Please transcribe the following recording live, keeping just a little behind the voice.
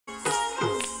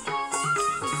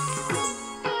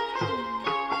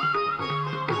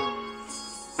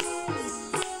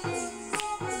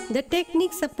The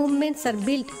techniques of movements are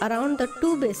built around the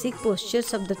two basic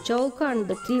postures of the chauka and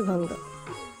the tribhanga.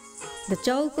 The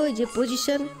chauka is a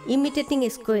position imitating a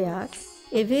square,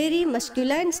 a very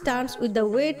masculine stance with the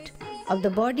weight of the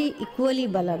body equally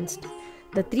balanced.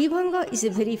 The tribhanga is a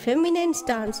very feminine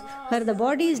stance where the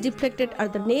body is deflected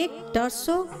at the neck,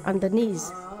 torso and the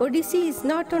knees. Odissi is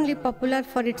not only popular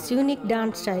for its unique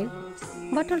dance style,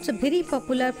 but also very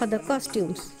popular for the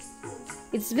costumes.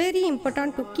 It's very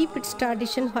important to keep its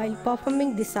tradition while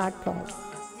performing this art form.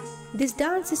 This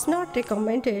dance is not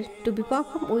recommended to be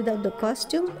performed without the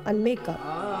costume and makeup.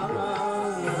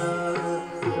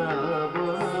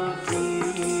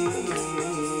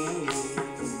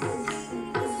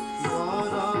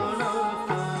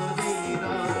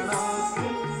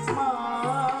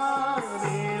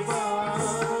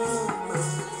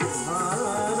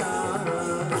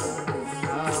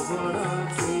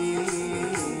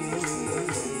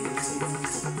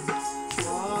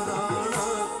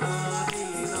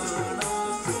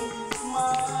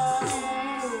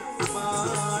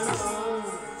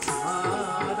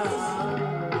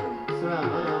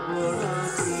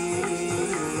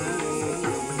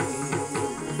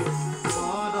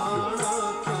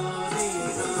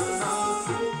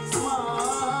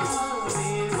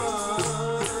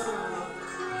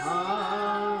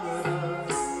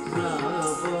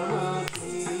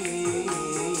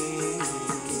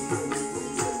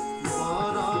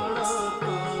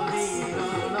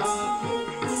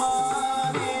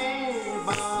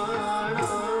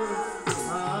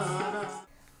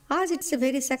 As it's a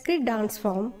very sacred dance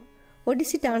form,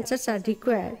 Odissi dancers are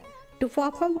required to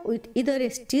perform with either a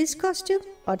stitched costume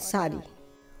or sari.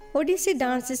 Odissi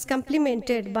dance is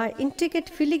complemented by intricate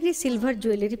filigree silver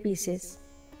jewellery pieces.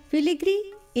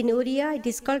 Filigree in Oriya it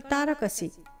is called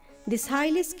tarakasi. This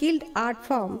highly skilled art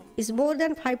form is more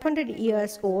than 500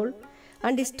 years old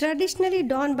and is traditionally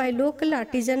done by local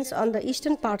artisans on the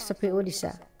eastern parts of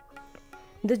Odisha.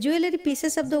 The jewellery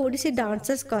pieces of the Odissi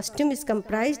dancer's costume is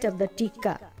comprised of the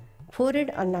tikka,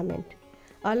 forehead ornament,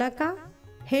 alaka,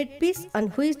 headpiece on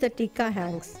which the tikka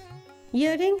hangs,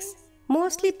 earrings,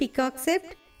 mostly peacock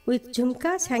shaped with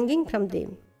jhumkas hanging from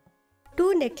them,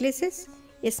 two necklaces,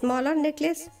 a smaller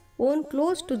necklace worn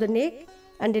close to the neck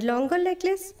and a longer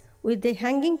necklace with a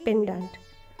hanging pendant,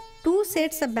 two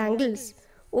sets of bangles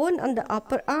worn on the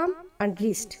upper arm and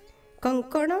wrist,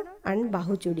 kankana and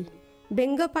bahuchudi,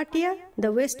 benga patia,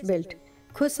 the waist belt,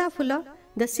 khosa phula,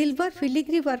 the silver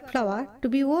filigree work flower to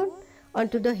be worn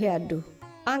onto the hairdo.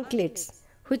 Anklets,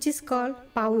 which is called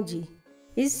paunji,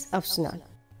 is optional.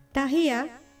 Tahiya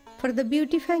for the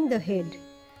beautifying the head.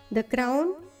 The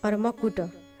crown or makuta.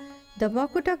 The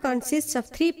makuta consists of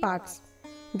three parts.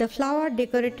 The flower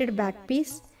decorated back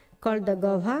piece called the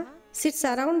gavha sits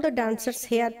around the dancer's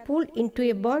hair pulled into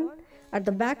a bun at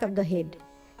the back of the head.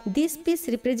 This piece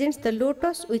represents the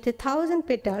lotus with 1,000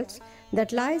 petals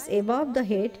that lies above the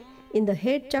head in the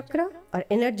head chakra or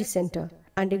energy center,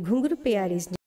 and a ghungru pair is